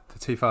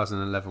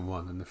 2011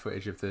 one and the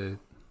footage of the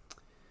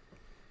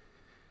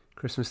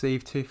Christmas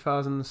Eve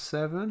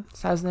 2007?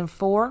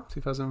 2004?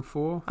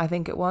 2004? I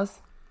think it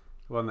was.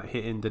 The one that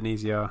hit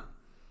Indonesia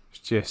was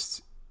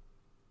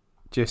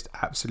just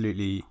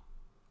absolutely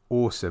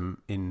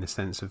awesome in the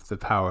sense of the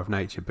power of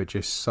nature, but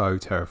just so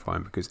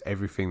terrifying because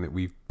everything that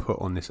we've put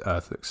on this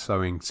earth looks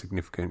so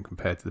insignificant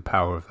compared to the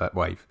power of that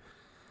wave.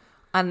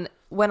 And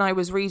when I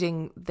was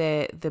reading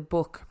the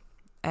book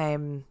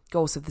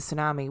Ghosts of the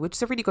Tsunami, which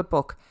is a really good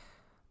book,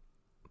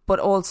 but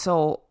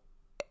also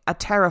a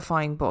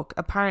terrifying book.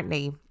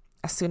 Apparently,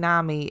 a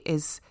tsunami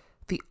is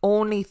the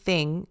only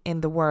thing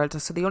in the world.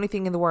 So the only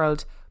thing in the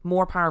world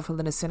more powerful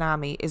than a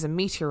tsunami is a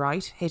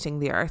meteorite hitting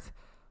the earth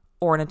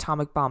or an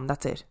atomic bomb.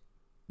 That's it.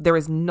 There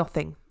is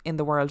nothing in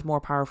the world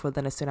more powerful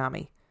than a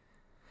tsunami.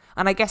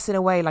 And I guess in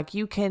a way, like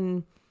you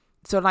can,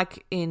 so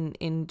like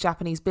in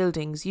Japanese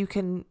buildings, you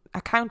can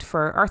account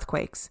for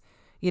earthquakes.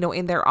 You know,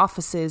 in their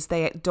offices,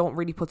 they don't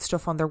really put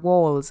stuff on their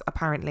walls,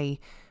 apparently.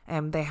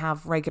 They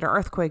have regular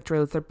earthquake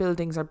drills. Their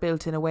buildings are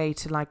built in a way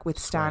to like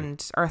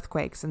withstand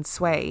earthquakes and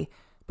sway.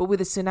 But with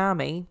a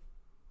tsunami,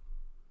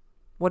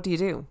 what do you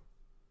do?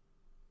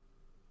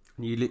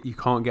 You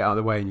can't get out of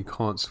the way and you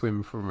can't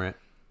swim from it.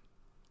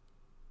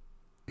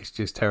 It's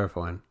just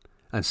terrifying.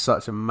 And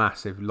such a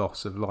massive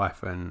loss of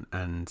life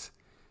and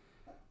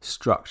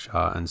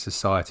structure and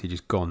society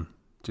just gone.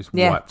 Just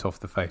wiped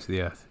off the face of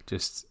the earth.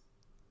 Just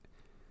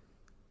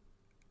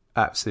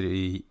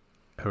absolutely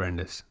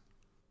horrendous.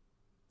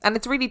 And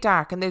it's really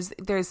dark, and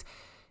there's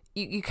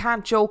you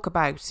can't joke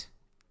about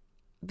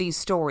these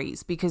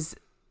stories because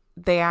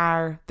they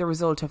are the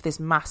result of this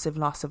massive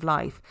loss of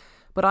life.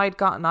 But I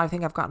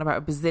think I've gotten about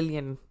a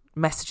bazillion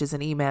messages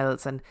and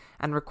emails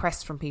and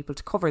requests from people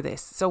to cover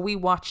this. So we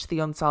watched the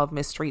Unsolved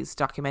Mysteries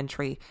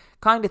documentary,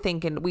 kind of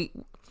thinking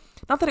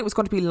not that it was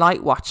going to be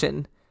light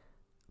watching,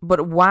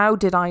 but wow,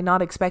 did I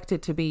not expect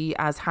it to be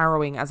as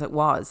harrowing as it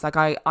was. Like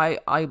I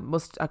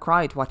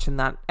cried watching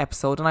that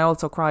episode, and I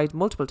also cried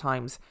multiple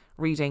times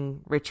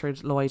reading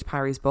Richard Lloyd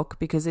Parry's book,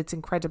 because it's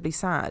incredibly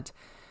sad.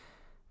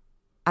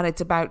 And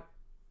it's about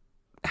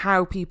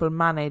how people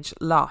manage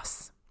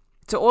loss.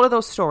 So all of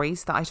those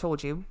stories that I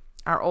told you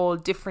are all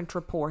different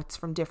reports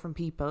from different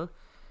people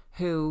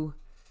who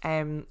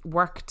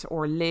worked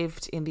or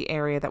lived in the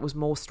area that was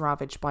most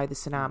ravaged by the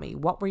tsunami.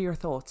 What were your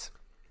thoughts?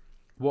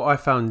 What I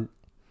found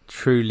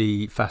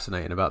truly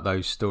fascinating about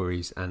those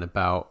stories and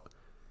about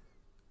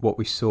what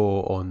we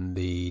saw on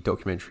the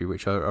documentary,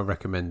 which I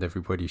recommend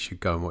everybody should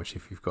go and watch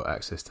if you've got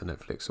access to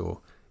Netflix or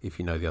if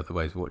you know the other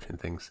ways of watching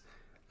things,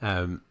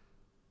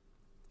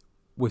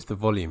 was the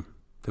volume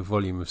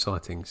of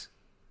sightings.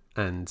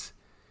 And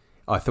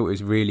I thought it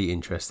was really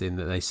interesting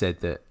that they said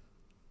that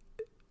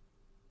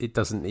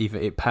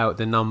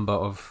the number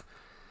of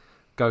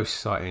ghost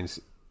sightings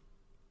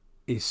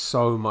is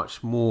so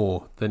much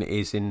more than it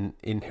is in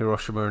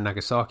Hiroshima and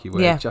Nagasaki,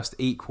 where just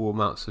equal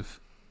amounts of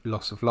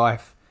loss of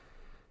life,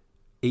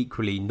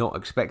 equally not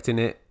expecting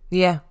it.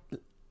 Yeah.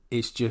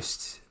 It's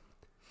just...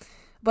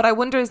 But I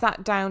wonder, is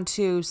that down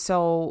to,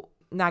 so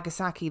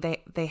Nagasaki,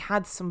 they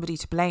had somebody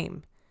to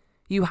blame.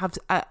 You have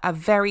a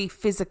very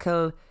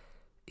physical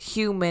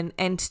human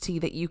entity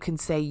that you can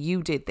say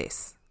you did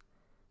this.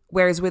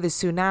 Whereas with a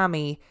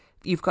tsunami,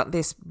 you've got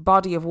this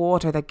body of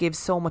water that gives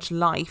so much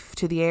life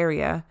to the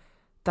area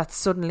that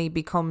suddenly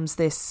becomes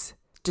this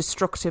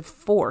destructive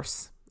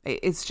force.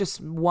 It's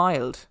just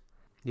wild.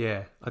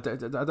 Yeah, I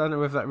don't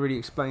know if that really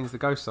explains the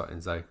ghost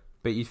sightings though.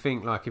 But you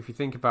think, like, if you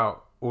think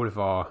about all of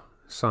our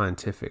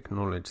scientific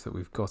knowledge that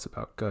we've got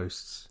about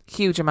ghosts,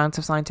 huge amounts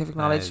of scientific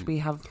knowledge we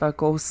have about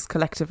ghosts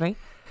collectively,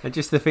 and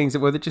just the things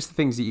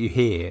that you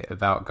hear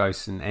about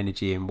ghosts and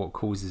energy and what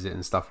causes it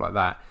and stuff like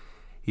that,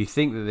 you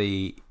think that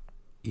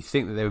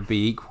there would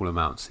be equal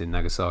amounts in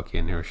Nagasaki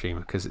and Hiroshima,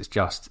 because it's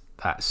just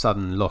that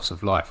sudden loss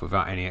of life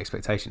without any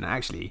expectation.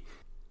 Actually,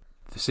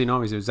 the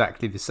tsunamis are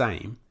exactly the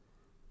same,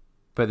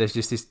 but there's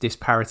just this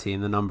disparity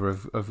in the number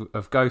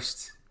of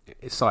ghost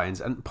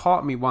sightings. And part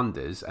of me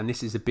wonders, and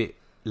this is a bit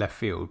left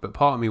field, but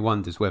part of me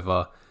wonders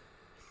whether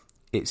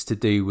it's to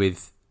do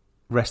with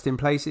resting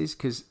places,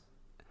 because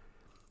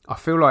I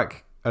feel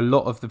like a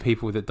lot of the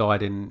people that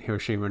died in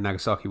Hiroshima and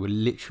Nagasaki were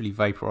literally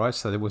vaporized,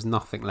 so there was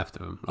nothing left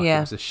of them. It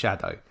was a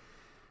shadow.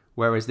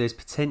 Whereas there's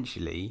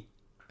potentially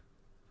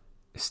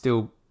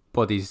still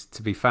bodies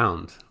to be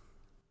found.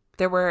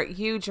 There were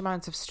huge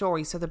amounts of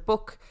stories. So the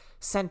book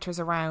centres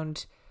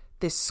around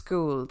this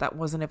school that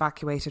wasn't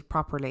evacuated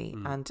properly,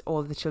 and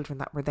all the children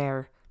that were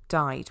there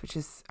died, which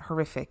is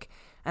horrific.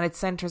 And it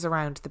centres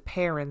around the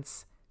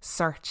parents'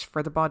 search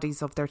for the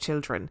bodies of their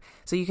children.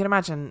 So you can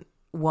imagine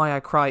why I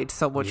cried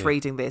so much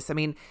reading this. I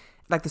mean,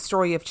 like, the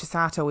story of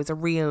Chisato is a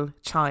real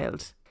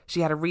child.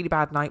 She had a really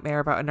bad nightmare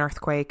about an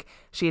earthquake.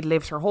 She had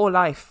lived her whole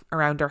life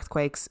around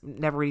earthquakes,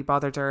 never really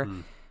bothered her.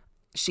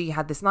 She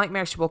had this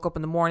nightmare. She woke up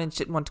in the morning. She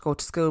didn't want to go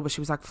to school, but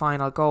she was like, fine,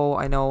 I'll go.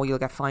 I know you'll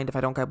get fined if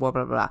I don't get blah,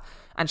 blah, blah.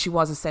 And she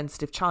was a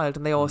sensitive child,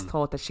 and they always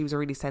thought that she was a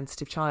really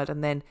sensitive child.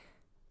 And then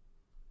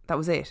that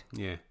was it.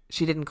 Yeah.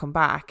 She didn't come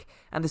back,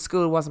 and the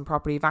school wasn't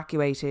properly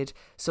evacuated.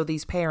 So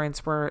these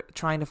parents were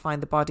trying to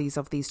find the bodies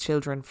of these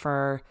children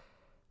for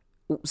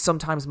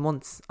sometimes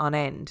months on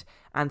end,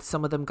 and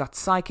some of them got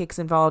psychics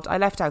involved. I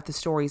left out the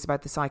stories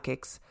about the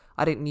psychics.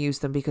 I didn't use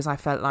them because I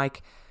felt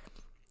like,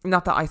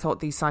 not that I thought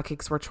these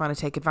psychics were trying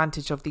to take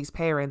advantage of these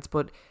parents,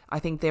 but I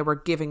think they were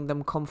giving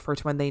them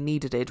comfort when they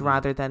needed it,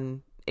 rather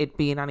than it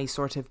being any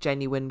sort of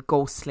genuine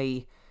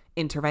ghostly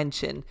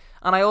intervention.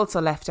 And I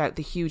also left out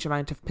the huge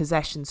amount of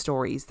possession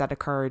stories that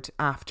occurred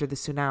after the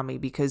tsunami,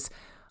 because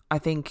I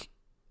think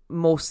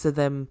most of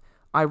them,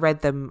 I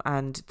read them,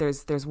 and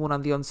there's one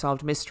on the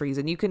Unsolved Mysteries,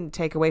 and you can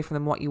take away from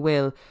them what you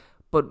will,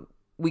 but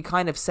we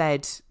kind of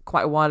said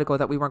quite a while ago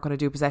that we weren't going to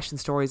do possession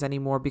stories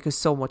anymore, because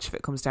so much of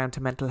it comes down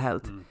to mental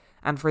health.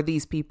 And for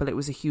these people, it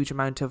was a huge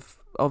amount of,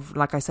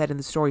 like I said in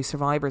the story,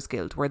 survivor's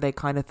guilt, where they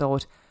kind of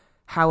thought,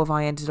 how have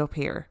I ended up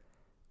here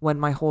when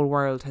my whole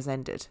world has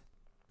ended?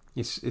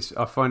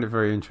 I find it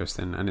very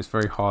interesting, and it's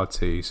very hard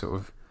to sort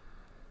of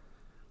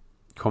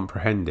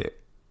comprehend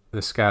it,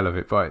 the scale of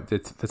it. But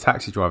the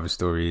taxi driver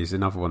story is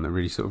another one that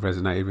really sort of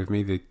resonated with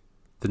me.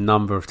 The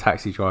number of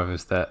taxi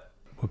drivers that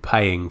were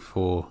paying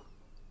for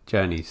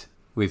journeys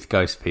with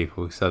ghost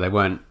people, so they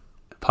weren't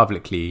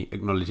publicly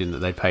acknowledging that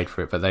they paid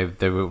for it, but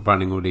they were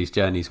running all these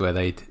journeys where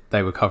they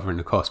were covering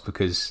the cost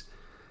because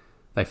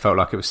they felt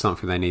like it was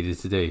something they needed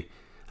to do.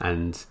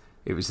 And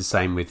it was the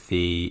same with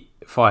the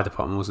fire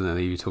department, wasn't it,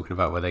 that you were talking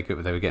about, where they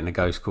were getting the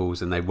ghost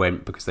calls and they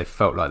went because they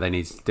felt like they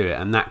needed to do it.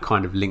 And that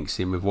kind of links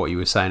in with what you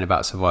were saying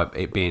about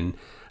it being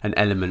an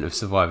element of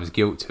survivor's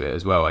guilt to it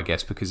as well, I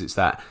guess, because it's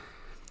that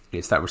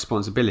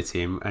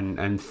responsibility.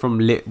 And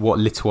from what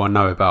little I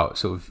know about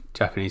sort of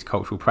Japanese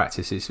cultural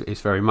practice,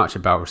 it's very much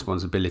about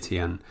responsibility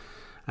and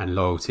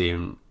loyalty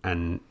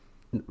and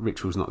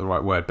ritual's not the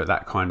right word, but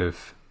that kind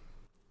of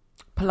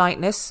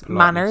politeness,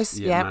 manners,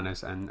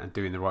 manners, and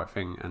doing the right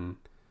thing, and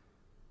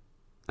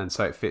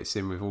so it fits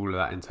in with all of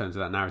that in terms of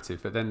that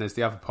narrative. But then there's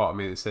the other part of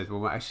me that says,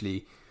 well,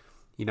 actually,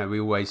 you know,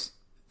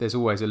 there's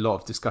always a lot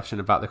of discussion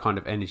about the kind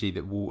of energy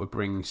that water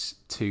brings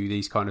to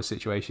these kind of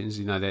situations.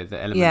 You know,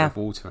 the element of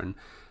water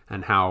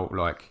and how,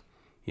 like,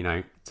 you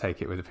know,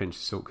 take it with a pinch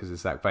of salt because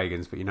it's Zach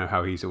Bagans, but you know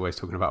how he's always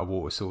talking about a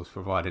water source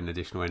providing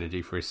additional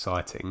energy for his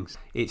sightings.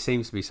 It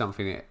seems to be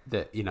something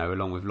that you know,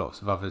 along with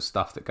lots of other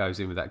stuff that goes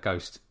in with that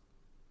ghost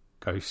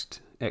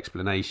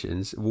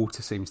explanations,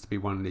 water seems to be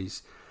one of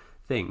these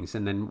things.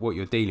 And then what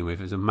you're dealing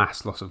with is a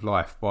mass loss of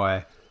life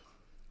by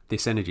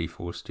this energy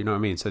force. Do you know what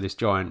I mean? So this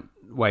giant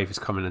wave has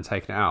come in and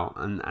taken it out,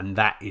 and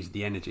that is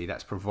the energy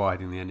that's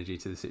providing the energy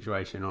to the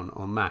situation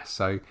on mass.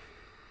 So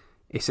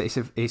it's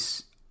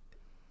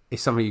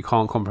something you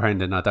can't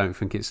comprehend, and I don't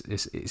think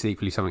it's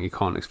equally something you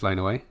can't explain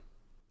away.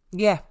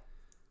 Yeah,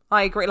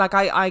 I agree. Like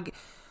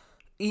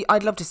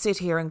I'd love to sit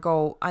here and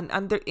go,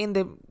 and there, in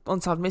the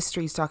Unsolved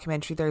Mysteries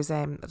documentary, there's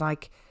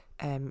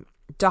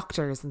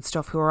doctors and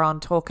stuff who are on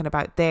talking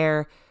about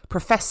their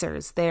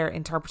professors, their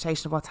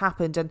interpretation of what's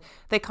happened, and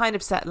they kind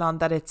of settle on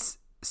that it's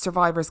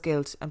survivor's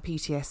guilt and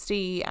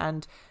PTSD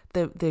and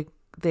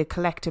the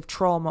collective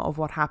trauma of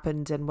what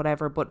happened and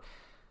whatever. But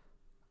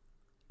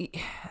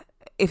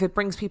if it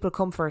brings people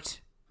comfort,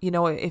 you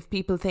know, if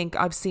people think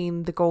I've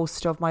seen the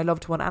ghost of my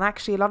loved one, and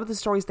actually a lot of the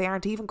stories, they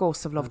aren't even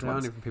ghosts of loved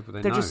ones. Aren't even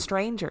people They're just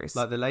strangers.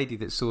 Like the lady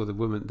that saw the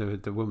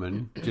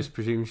woman just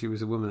presumed she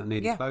was a woman that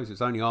needed clothes. It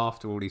was only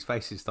after all these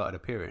faces started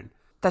appearing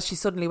that she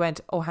suddenly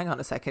went, oh, hang on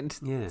a second,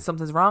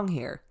 something's wrong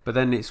here. But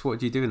then it's, what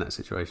do you do in that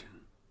situation?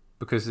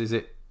 Because is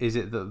it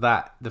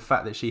that the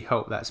fact that she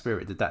helped that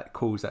spirit, did that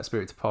cause that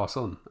spirit to pass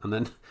on? And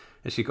then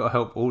has she got to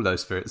help all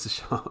those spirits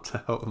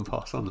to help them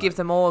pass on? Give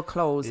them all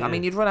clothes. Yeah. I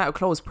mean, you'd run out of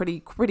clothes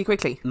pretty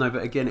quickly. No,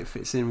 but again, it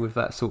fits in with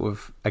that sort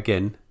of,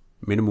 again,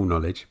 minimal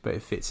knowledge, but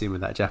it fits in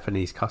with that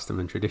Japanese custom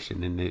and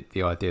tradition, and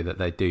the idea that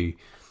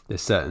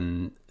there's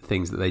certain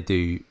things that they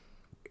do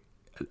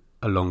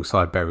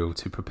alongside burial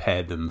to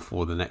prepare them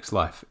for the next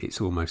life. It's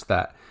almost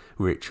that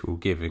ritual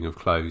giving of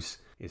clothes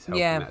is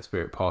helping that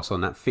spirit pass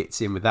on. That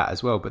fits in with that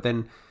as well. But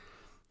then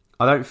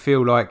I don't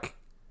feel like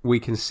we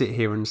can sit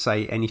here and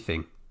say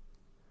anything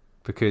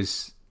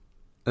because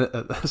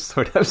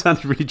sorry, that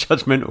sounded really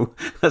judgmental.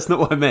 That's not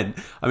what I meant.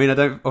 I mean,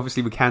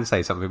 obviously we can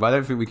say something, but I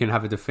don't think we can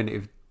have a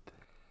definitive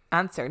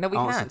answer. No, we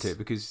can't. To it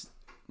because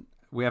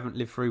we haven't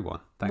lived through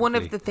one. Thankfully. One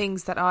of the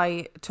things that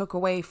I took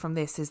away from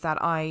this is that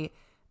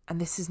and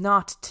this is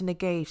not to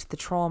negate the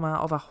trauma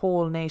of a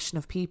whole nation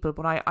of people,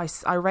 but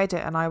I read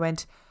it and I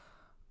went,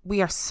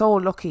 we are so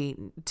lucky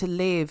to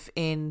live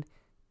in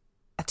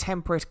a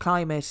temperate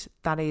climate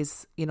that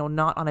is, you know,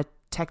 not on a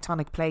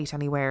tectonic plate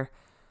anywhere.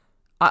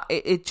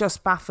 It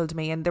just baffled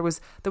me. And there was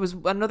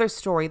another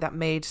story that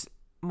made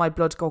my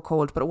blood go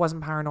cold, but it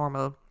wasn't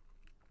paranormal,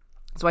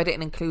 so I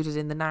didn't include it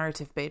in the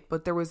narrative bit.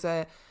 But there was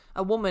a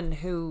woman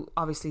who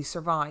obviously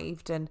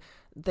survived, and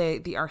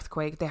the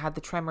earthquake, they had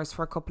the tremors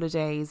for a couple of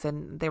days,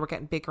 and they were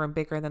getting bigger and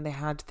bigger, and then they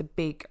had the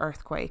big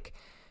earthquake,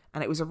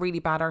 and it was a really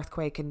bad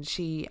earthquake, and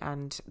she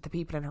and the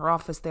people in her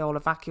office, they all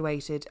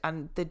evacuated.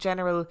 And the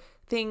general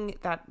thing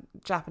that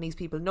Japanese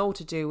people know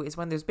to do is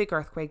when there's a big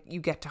earthquake, you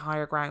get to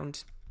higher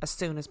ground as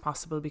soon as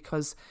possible,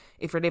 because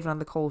if you're living on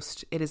the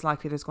coast, it is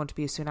likely there's going to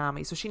be a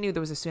tsunami. So she knew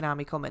there was a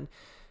tsunami coming,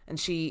 and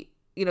she,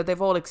 you know,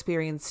 they've all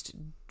experienced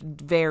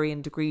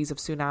varying degrees of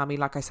tsunami,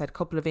 like I said, a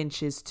couple of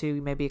inches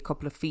to maybe a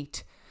couple of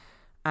feet.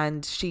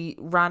 And she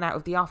ran out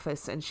of the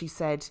office, and she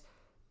said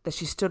that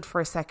she stood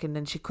for a second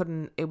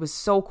and it was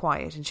so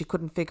quiet and she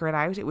couldn't figure it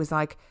out. It was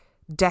like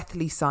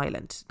deathly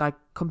silent, like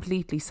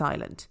completely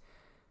silent.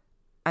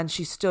 And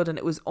she stood, and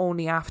it was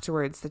only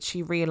afterwards that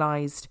she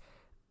realised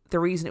the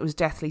reason it was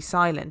deathly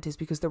silent is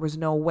because there was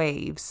no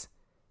waves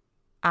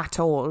at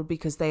all,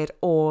 because they had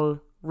all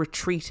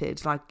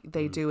retreated like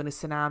they do in a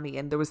tsunami.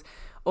 And there was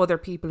other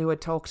people who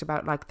had talked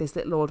about, like this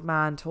little old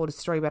man told a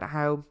story about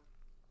how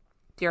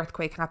the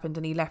earthquake happened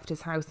and he left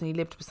his house and he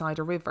lived beside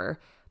a river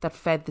that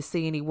fed the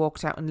sea, and he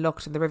walked out and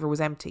looked and the river was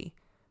empty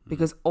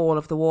because all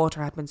of the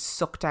water had been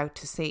sucked out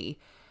to sea.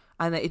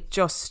 And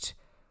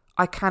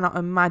I cannot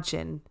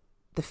imagine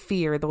the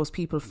fear those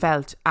people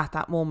felt at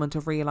that moment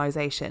of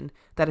realisation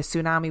that a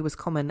tsunami was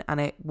coming and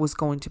it was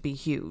going to be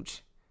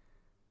huge.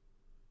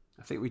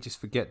 I think we just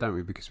forget, don't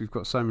we? Because we've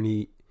got so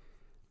many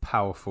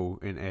powerful,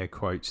 in air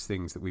quotes,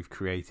 things that we've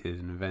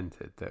created and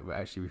invented that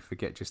we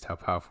forget just how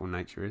powerful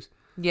nature is.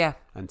 Yeah.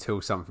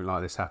 Until something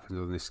like this happens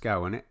on this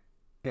scale. And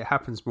it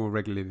happens more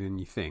regularly than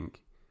you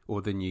think,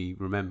 or than you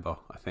remember,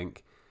 I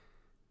think.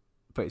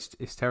 But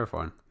it's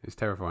terrifying. It's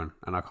terrifying.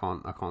 And I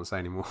can't say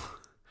anymore.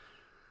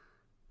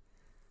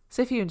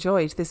 So if you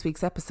enjoyed this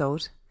week's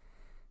episode,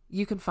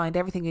 you can find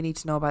everything you need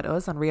to know about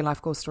us on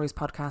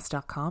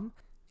reallifeghoststoriespodcast.com.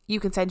 You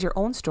can send your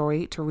own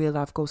story to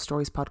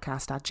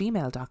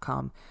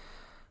reallifeghoststoriespodcast@gmail.com.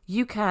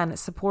 You can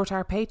support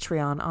our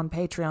Patreon on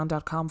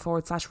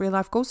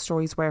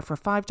patreon.com/reallifeghoststories, where for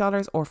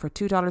 $5 or for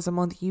 $2 a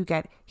month, you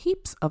get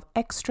heaps of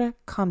extra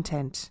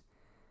content.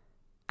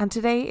 And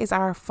today is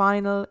our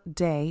final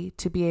day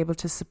to be able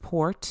to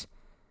support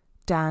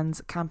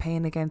Dan's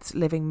Campaign Against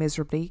Living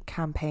Miserably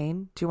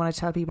campaign. Do you want to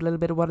tell people a little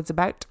bit of what it's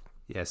about?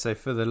 Yeah, so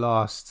for the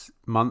last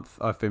month,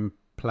 I've been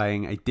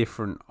playing a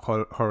different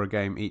horror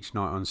game each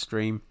night on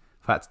stream.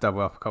 I've had to double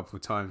up a couple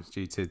of times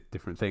due to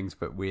different things,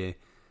 but we're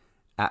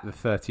at the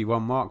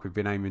 31 mark. We've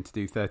been aiming to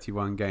do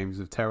 31 games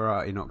of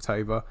terror in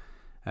October,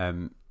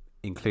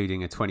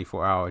 including a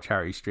 24-hour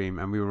charity stream,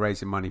 and we were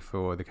raising money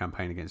for the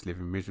Campaign Against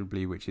Living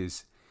Miserably, which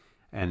is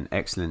an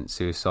excellent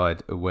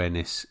suicide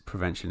awareness,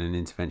 prevention and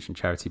intervention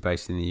charity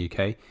based in the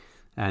UK.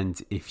 And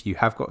if you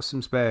have got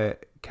some spare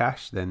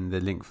cash, then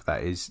the link for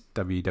that is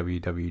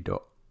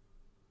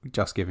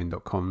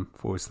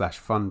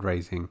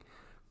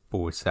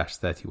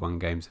www.justgiving.com/fundraising/31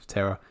 games of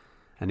terror.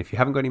 And if you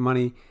haven't got any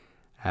money,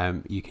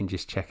 you can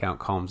just check out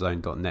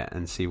calmzone.net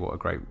and see what a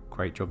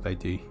great job they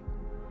do.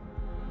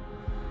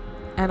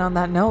 And on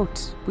that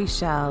note, we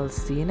shall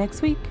see you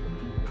next week.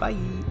 Bye.